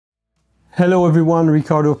Hello everyone,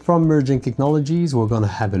 Ricardo from Merging Technologies. We're going to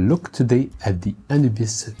have a look today at the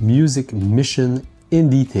Anubis Music Mission in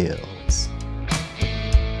details.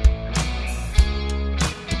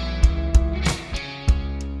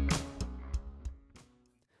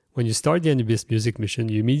 When you start the Anubis Music Mission,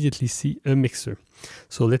 you immediately see a mixer.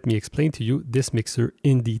 So let me explain to you this mixer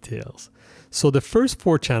in details. So the first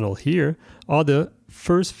 4 channels here are the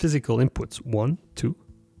first physical inputs, 1, 2,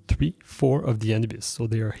 3, 4 of the Anubis. So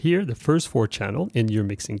they are here, the first 4 channels in your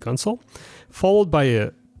mixing console, followed by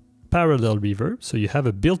a parallel reverb. So you have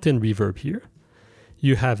a built-in reverb here.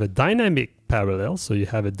 You have a dynamic parallel, so you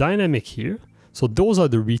have a dynamic here. So those are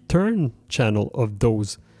the return channel of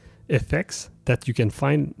those effects that you can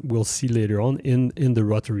find, we'll see later on in the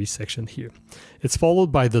rotary section here. It's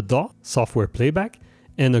followed by the DAW, software playback,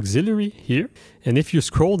 and auxiliary here. And if you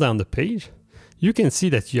scroll down the page, you can see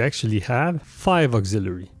that you actually have 5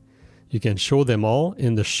 auxiliary. You can show them all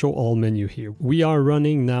in the show all menu here. We are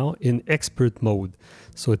running now in expert mode.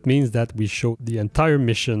 So it means that we show the entire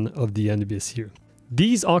mission of the Anubis here.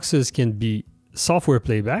 These auxes can be software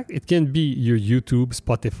playback. It can be your YouTube,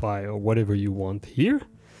 Spotify, or whatever you want here.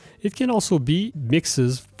 It can also be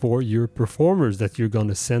mixes for your performers that you're going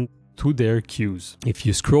to send to their cues. If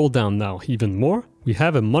you scroll down now even more, we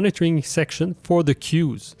have a monitoring section for the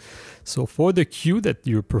cues. So for the cue that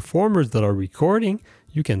your performers that are recording,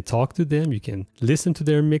 you can talk to them, you can listen to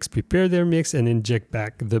their mix, prepare their mix, and inject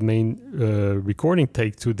back the main recording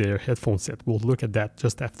take to their headphone set. We'll look at that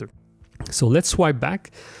just after. So let's swipe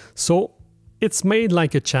back. So it's made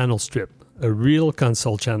like a channel strip, a real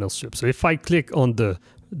console channel strip. So if I click on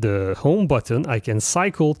the home button, I can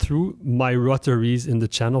cycle through my rotaries in the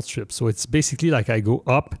channel strip. So it's basically like I go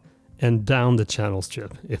up and down the channel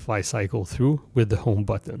strip if I cycle through with the home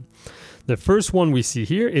button. The first one we see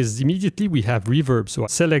here is immediately we have reverb. So I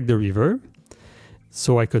select the reverb.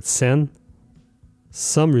 So I could send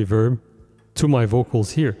some reverb to my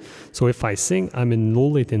vocals here. So if I sing, I'm in low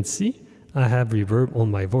latency, I have reverb on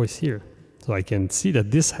my voice here. So I can see that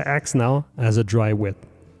this acts now as a dry wet.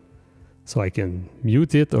 So I can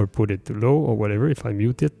mute it or put it to low or whatever. If I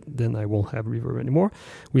mute it, then I won't have reverb anymore.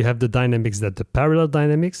 We have the dynamics, that the parallel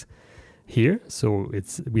dynamics here. So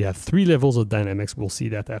we have 3 levels of dynamics. We'll see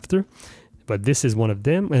that after. But this is one of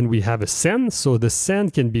them. And we have a send. So the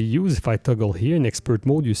send can be used, if I toggle here in expert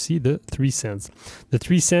mode, you see the 3 sends. The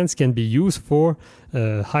 3 sends can be used for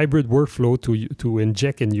hybrid workflow to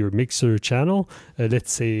inject in your mixer channel,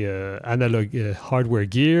 let's say analog hardware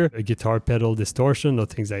gear, a guitar pedal distortion, or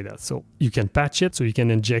things like that. So you can patch it, so you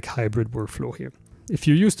can inject hybrid workflow here. If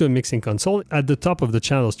you're used to a mixing console, at the top of the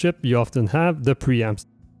channel strip, you often have the preamps.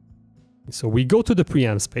 So we go to the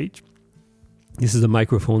preamps page. This is the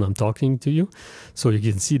microphone I'm talking to you. So you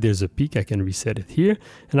can see there's a peak. I can reset it here.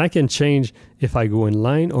 And I can change if I go in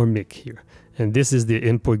line or mic here. And this is the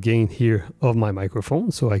input gain here of my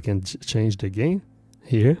microphone. So I can change the gain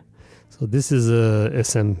here. So this is a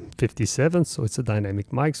SM57. So it's a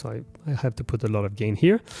dynamic mic. So I have to put a lot of gain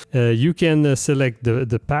here. You can select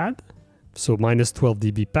the pad. So minus 12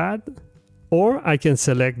 dB pad. Or I can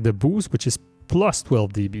select the boost, which is plus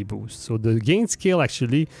 12 dB boost. So the gain scale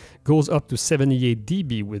actually goes up to 78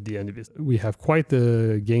 dB with the Anubis. We have quite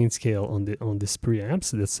a gain scale on this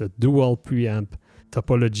preamps. That's a dual preamp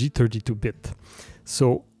topology, 32-bit.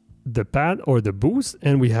 So the pad or the boost,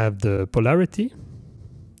 and we have the polarity,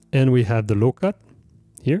 and we have the low cut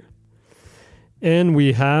here, and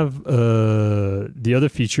we have the other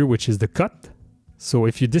feature, which is the cut. So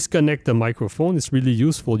if you disconnect the microphone, it's really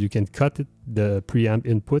useful. You can cut it, the preamp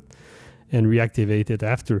input, and reactivate it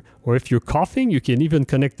after. Or if you're coughing, you can even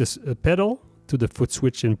connect this pedal to the foot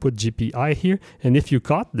switch input GPI here. And if you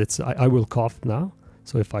cough, I will cough now.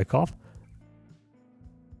 So if I cough,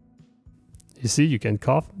 you see, you can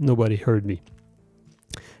cough, nobody heard me.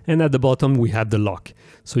 And at the bottom, we have the lock.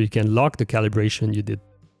 So you can lock the calibration you did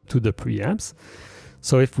to the preamps.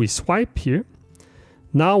 So if we swipe here,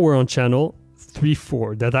 now we're on channel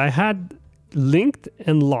 3-4 that I had linked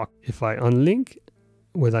and locked. If I unlink,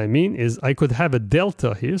 what I mean is I could have a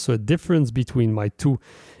delta here, so a difference between my 2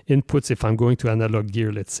 inputs if I'm going to analog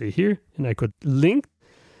gear, let's say here, and I could link,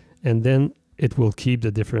 and then it will keep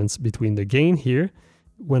the difference between the gain here.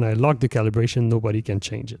 When I lock the calibration, nobody can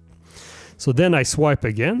change it. So then I swipe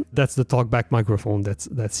again. That's the talkback microphone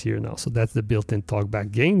that's here now. So that's the built-in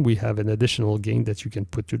talkback gain. We have an additional gain that you can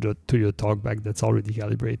put to your talkback that's already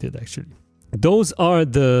calibrated actually. Those are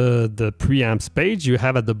the preamps page. You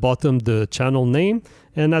have at the bottom the channel name,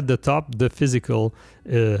 and at the top the physical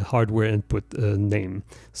hardware input name.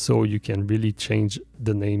 So you can really change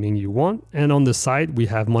the naming you want. And on the side we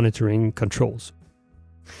have monitoring controls.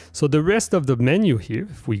 So the rest of the menu here,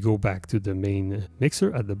 if we go back to the main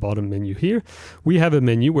mixer at the bottom menu here, we have a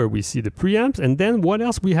menu where we see the preamps, and then what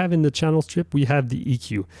else we have in the channel strip? We have the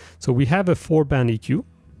EQ. So we have a 4-band EQ.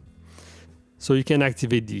 So you can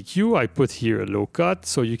activate the EQ. I put here a low cut,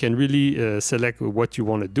 so you can really select what you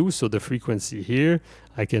want to do. So the frequency here,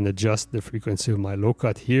 I can adjust the frequency of my low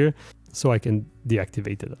cut here, so I can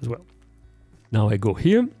deactivate it as well. Now I go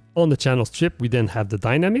here. On the channel strip, we then have the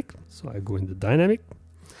dynamic. So I go in the dynamic.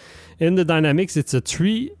 In the dynamics, it's a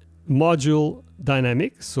 3-module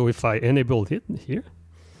dynamic. So if I enable it here,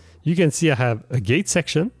 you can see I have a gate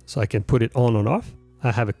section, so I can put it on and off.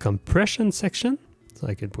 I have a compression section, so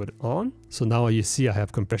I can put it on. So now you see I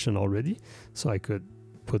have compression already. So I could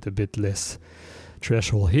put a bit less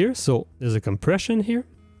threshold here. So there's a compression here.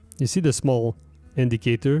 You see the small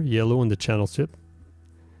indicator yellow on the channel strip?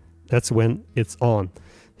 That's when it's on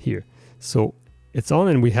here. So it's on,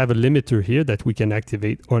 and we have a limiter here that we can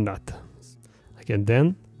activate or not. I can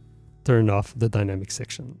then turn off the dynamic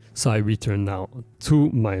section. So I return now to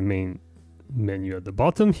my main menu at the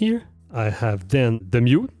bottom here. I have then the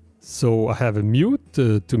mute. So I have a mute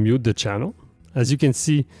to mute the channel. As you can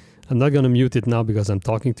see, I'm not going to mute it now because I'm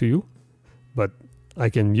talking to you, but I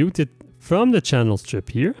can mute it from the channel strip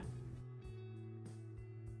here.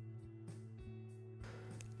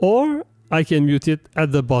 Or I can mute it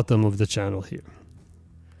at the bottom of the channel here.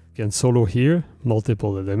 You can solo here,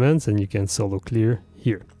 multiple elements, and you can solo clear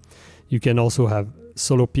here. You can also have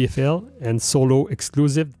solo PFL and solo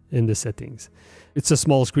exclusive in the settings. It's a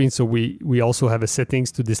small screen, so we also have a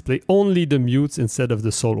settings to display only the mutes instead of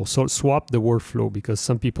the solo. So swap the workflow because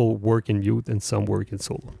some people work in mute and some work in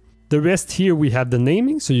solo. The rest here we have the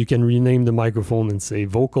naming, so you can rename the microphone and say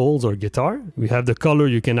vocals or guitar. We have the color,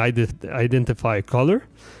 you can identify a color.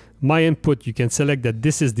 My input, you can select that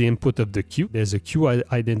this is the input of the cue. There's a cue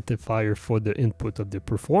identifier for the input of the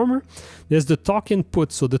performer. There's the talk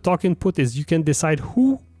input. So the talk input is you can decide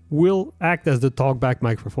who will act as the talkback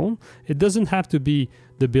microphone. It doesn't have to be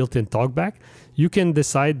the built-in talkback. You can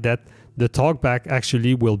decide that the talkback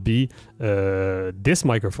actually will be this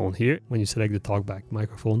microphone here. When you select the talkback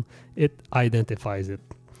microphone, it identifies it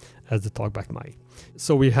as the talkback mic.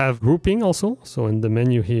 So we have grouping also. So in the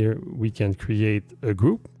menu here, we can create a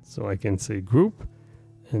group. So I can say group,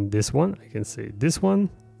 and this one, I can say this one,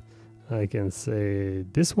 I can say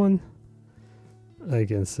this one, I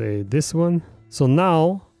can say this one. So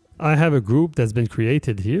now I have a group that's been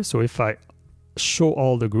created here. So if I show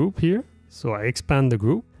all the group here, so I expand the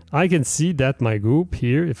group, I can see that my group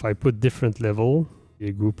here, if I put different level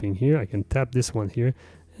grouping here, I can tap this one here,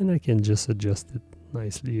 and I can just adjust it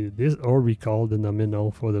nicely, this, or recall the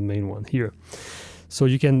nominal for the main one here. So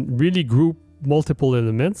you can really group multiple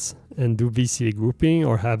elements and do VCA grouping,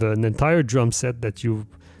 or have an entire drum set that you've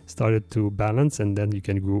started to balance, and then you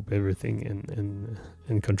can group everything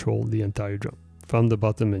and control the entire drum. From the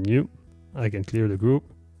bottom menu, I can clear the group.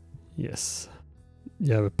 Yes.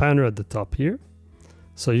 You have a panner at the top here.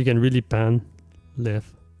 So you can really pan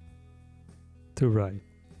left to right,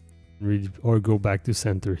 really, or go back to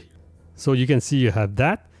center here. So you can see you have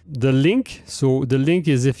that. The link, so the link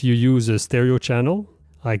is if you use a stereo channel,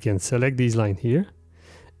 I can select these lines here,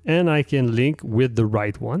 and I can link with the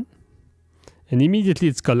right one. And immediately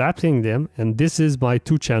it's collapsing them, and this is my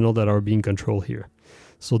 2 channels that are being controlled here.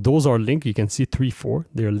 So those are linked. You can see 3, 4,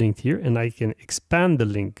 they're linked here, and I can expand the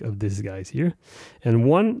link of these guys here. And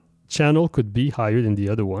one channel could be higher than the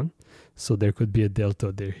other one. So there could be a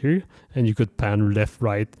delta there here, and you could pan left,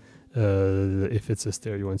 right, if it's a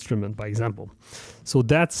stereo instrument, by example. So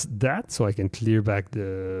that's that. So I can clear back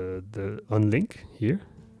the unlink here.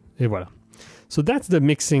 Et voilà. So that's the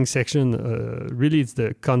mixing section. Really, it's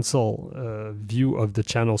the console view of the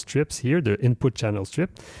channel strips here, the input channel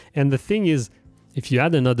strip. And the thing is, if you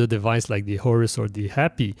add another device like the Horus or the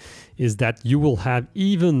Happy, is that you will have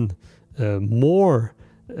even more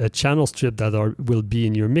channel strip that will be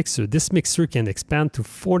in your mixer. This mixer can expand to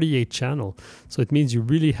 48 channels. So it means you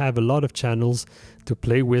really have a lot of channels to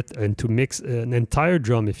play with and to mix an entire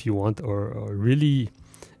drum if you want, or really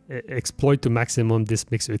exploit to maximum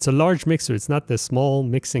this mixer. It's a large mixer. It's not the small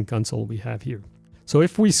mixing console we have here. So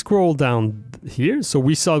if we scroll down here, so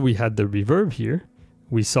we saw we had the reverb here.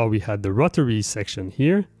 We saw we had the rotary section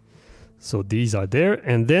here. So these are there.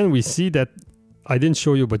 And then we see that I didn't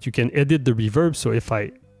show you, but you can edit the reverb. So if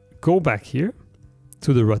I go back here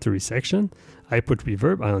to the rotary section, I put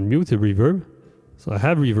reverb, I unmute the reverb. So I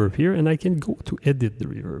have reverb here, and I can go to edit the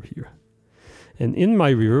reverb here. And in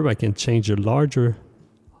my reverb, I can change a larger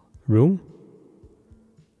room.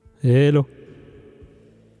 Hello.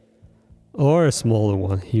 Or a smaller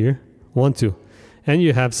one here. 1, 2. And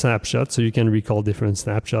you have snapshots, so you can recall different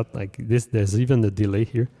snapshots like this. There's even a delay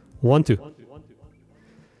here, 1, 2.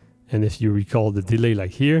 And if you recall the delay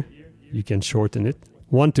like here, you can shorten it,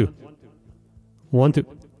 1, 2, 1, 2.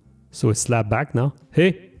 So it's slap back now.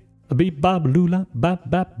 Hey, a beep, bop, lula, bap,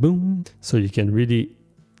 bap, boom. So you can really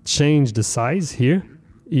change the size here,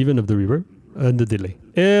 even of the reverb and the delay.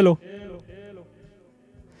 Hello.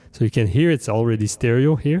 So you can hear it's already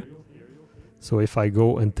stereo here. So if I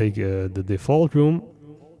go and take the default room,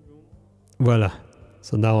 voila.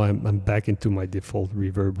 So now I'm back into my default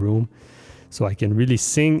reverb room. So I can really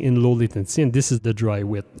sing in low latency, and this is the dry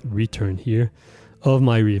wet return here of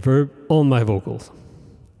my reverb on my vocals.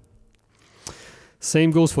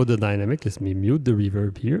 Same goes for the dynamic. Let me mute the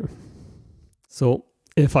reverb here. So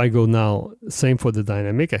if I go now, same for the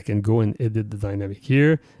dynamic, I can go and edit the dynamic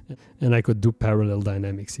here, and I could do parallel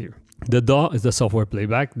dynamics here. The DAW is the software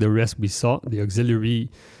playback. The rest we saw, the auxiliary,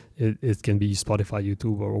 it can be Spotify,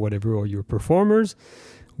 YouTube, or whatever, or your performers.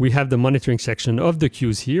 We have the monitoring section of the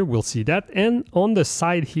cues here. We'll see that. And on the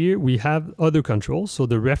side here, we have other controls. So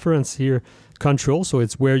the reference here, control. So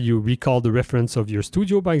it's where you recall the reference of your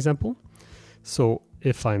studio, by example. So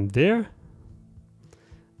if I'm there,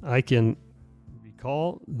 I can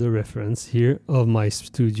recall the reference here of my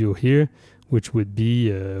studio here, which would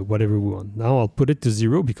be whatever we want. Now I'll put it to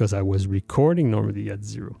 0 because I was recording normally at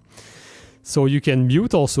 0. So you can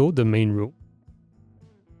mute also the main room,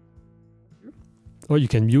 or you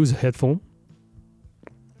can use a headphone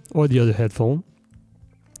or the other headphone.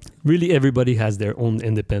 Really, everybody has their own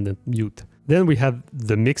independent mute. Then we have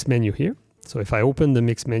the mix menu here. So if I open the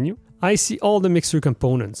mix menu, I see all the mixer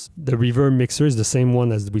components. The reverb mixer is the same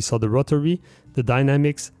one as we saw the rotary, the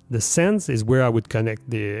dynamics, the sends is where I would connect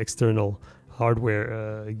the external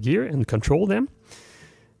hardware gear and control them.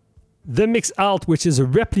 The mix out, which is a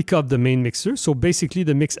replica of the main mixer. So basically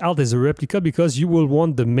the mix out is a replica because you will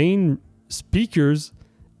want the main speakers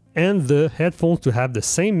and the headphones to have the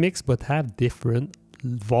same mix but have different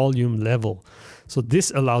volume level. So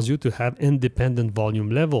this allows you to have independent volume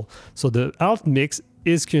level. So the out mix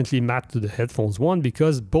is currently mapped to the headphones one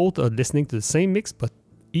because both are listening to the same mix, but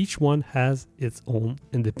each one has its own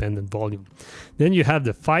independent volume. Then you have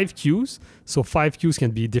the 5 cues. So 5 cues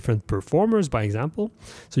can be different performers, by example.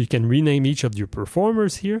 So you can rename each of your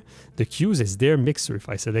performers here. The cues is their mixer. If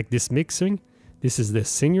I select this mixing, this is the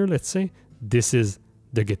singer, let's say. This is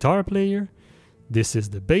the guitar player. This is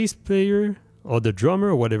the bass player or the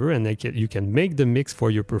drummer or whatever. And you can make the mix for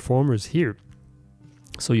your performers here.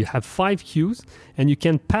 So you have 5 cues and you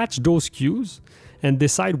can patch those cues and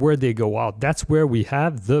decide where they go out. That's where we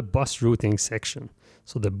have the bus routing section.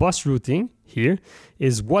 So the bus routing here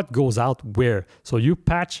is what goes out where. So you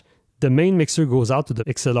patch, the main mixer goes out to the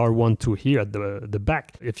XLR 1, 2 here at the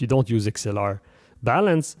back. If you don't use XLR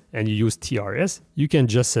balance and you use TRS, you can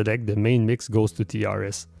just select the main mix goes to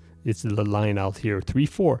TRS. It's the line out here, 3,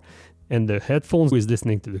 4. And the headphones is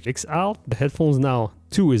listening to the X out. The headphones now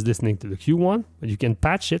 2 is listening to the Q1, but you can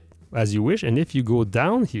patch it as you wish. And if you go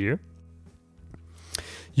down here,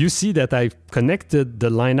 you see that I connected the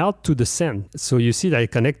line out to the send. So you see that I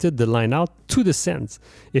connected the line out to the sends.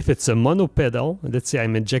 If it's a mono pedal, let's say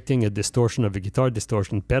I'm injecting a distortion of a guitar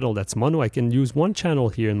distortion pedal that's mono, I can use one channel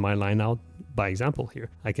here in my line out, by example here.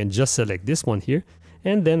 I can just select this one here,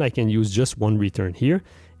 and then I can use just one return here,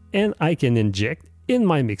 and I can inject in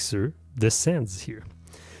my mixer the sends here.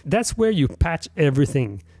 That's where you patch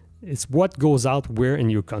everything. It's what goes out where in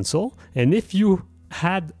your console. And if you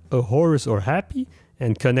had a Horus or Happy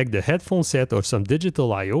and connect the headphone set or some digital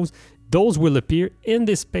IOs, those will appear in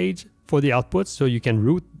this page for the outputs, so you can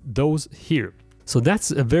route those here. So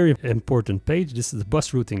that's a very important page. This is the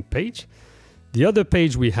bus routing page. The other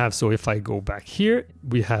page we have, so if I go back here,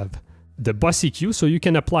 we have the bus EQ, so you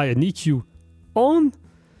can apply an EQ on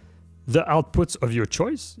the outputs of your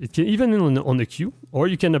choice. It can even on the cue, or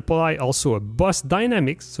you can apply also a bus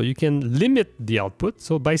dynamics, so you can limit the output.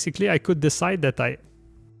 So basically I could decide that I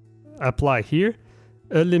apply here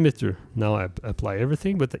a limiter. Now I apply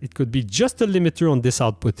everything, but it could be just a limiter on this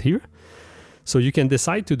output here. So you can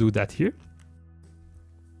decide to do that here.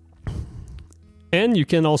 And you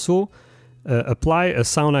can also apply a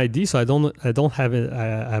SoundID. So I don't have it.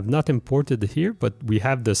 I have not imported it here, but we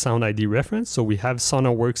have the SoundID reference. So we have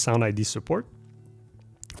Sonarworks SoundID support,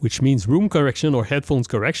 which means room correction or headphones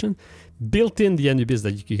correction built in the Anubis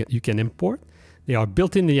that you can import. They are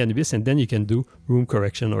built in the Anubis, and then you can do room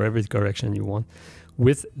correction or every correction you want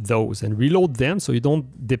with those and reload them, so you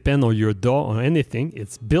don't depend on your DAW or anything.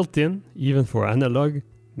 It's built in. Even for analog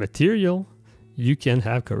material, you can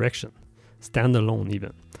have correction, standalone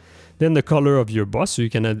even. Then the color of your bus, so you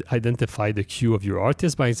can identify the cue of your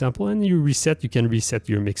artist, by example, and you can reset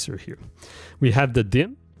your mixer here. We have the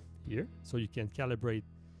dim here, so you can calibrate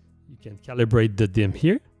the dim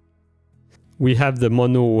here. We have the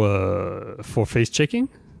mono for phase checking,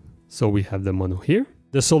 so we have the mono here.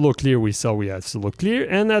 The solo clear, we saw we have solo clear,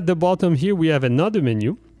 and at the bottom here we have another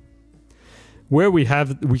menu where we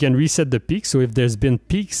can reset the peaks. So if there's been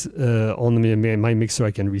peaks on my mixer,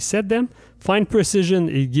 I can reset them. Fine precision,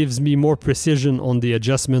 it gives me more precision on the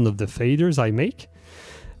adjustment of the faders I make.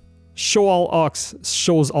 Show all aux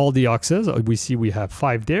shows all the auxes. We see we have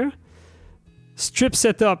 5 there. Strip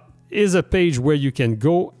setup is a page where you can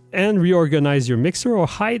go and reorganize your mixer or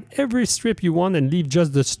hide every strip you want and leave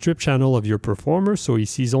just the strip channel of your performer, so he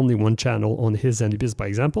sees only one channel on his Anubis, by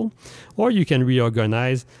example. Or you can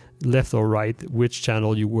reorganize left or right which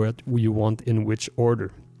channel you want in which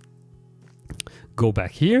order. Go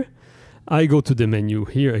back here. I go to the menu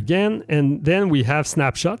here again, and then we have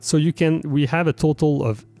snapshot. So we have a total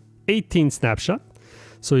of 18 snapshot.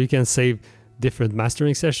 So you can save different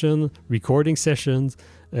mastering sessions, recording sessions,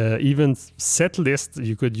 even set list.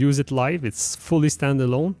 You could use it live. It's fully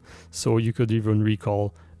standalone. So you could even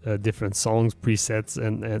recall different songs, presets,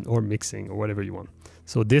 and or mixing or whatever you want.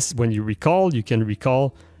 So this, when you recall, you can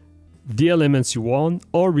recall the elements you want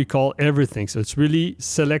or recall everything. So it's really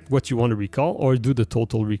select what you want to recall or do the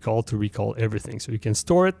total recall to recall everything. So you can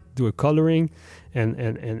store it, do a coloring, and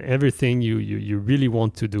everything you really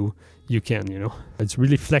want to do, you can, you know. It's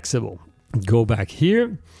really flexible. Go back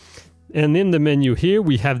here. And in the menu here,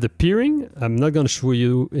 we have the peering. I'm not going to show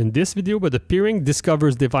you in this video, but the peering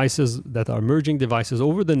discovers devices that are merging devices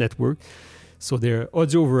over the network. So they're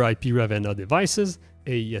audio over IP Ravenna devices,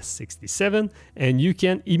 AES67, and you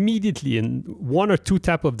can immediately, in 1 or 2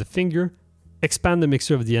 tap of the finger, expand the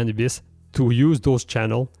mixer of the Anubis to use those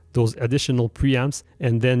channels, those additional preamps,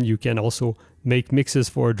 and then you can also make mixes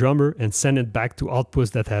for a drummer and send it back to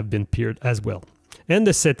outputs that have been peered as well. And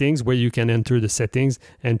the settings, where you can enter the settings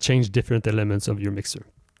and change different elements of your mixer.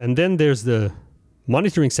 And then there's the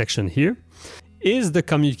monitoring section here, is the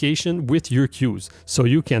communication with your cues. So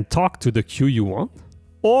you can talk to the cue you want,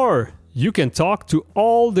 or you can talk to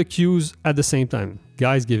all the cues at the same time.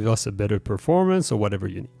 Guys, give us a better performance or whatever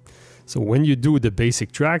you need. So when you do the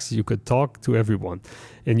basic tracks, you could talk to everyone.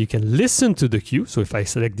 And you can listen to the cue. So if I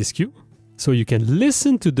select this cue, so you can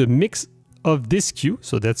listen to the mix of this cue.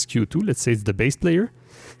 So that's cue 2. Let's say it's the bass player.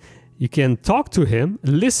 You can talk to him,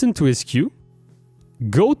 listen to his cue,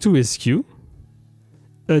 go to his cue,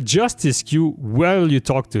 adjust his cue while you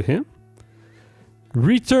talk to him,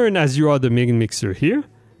 return as you are the main mixer here,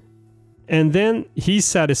 and then he's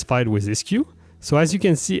satisfied with his cue. So as you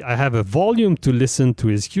can see, I have a volume to listen to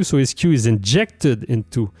his cue. So his cue is injected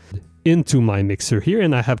into my mixer here,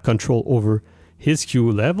 and I have control over his cue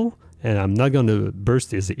level, and I'm not going to burst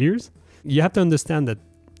his ears. You have to understand that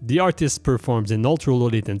the artist performs in ultra low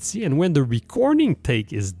latency, and when the recording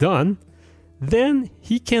take is done, then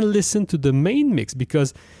he can listen to the main mix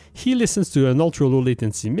because he listens to an ultra low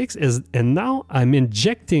latency mix, and now I'm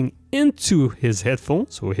injecting into his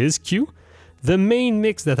headphones, so his cue, the main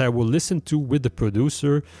mix that I will listen to with the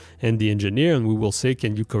producer and the engineer, and we will say,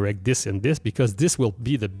 can you correct this and this, because this will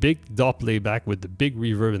be the big DAW playback with the big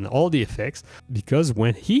reverb and all the effects, because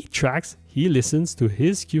when he tracks, he listens to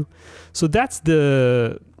his cue. So that's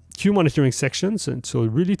the cue monitoring section, so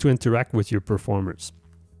really to interact with your performers.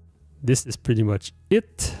 This is pretty much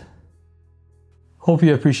it. Hope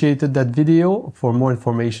you appreciated that video. For more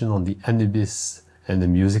information on the Anubis and the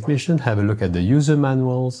Music Mission, have a look at the user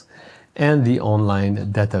manuals and the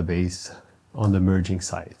online database on the Merging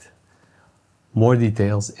site. More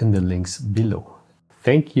details in the links below.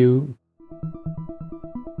 Thank you.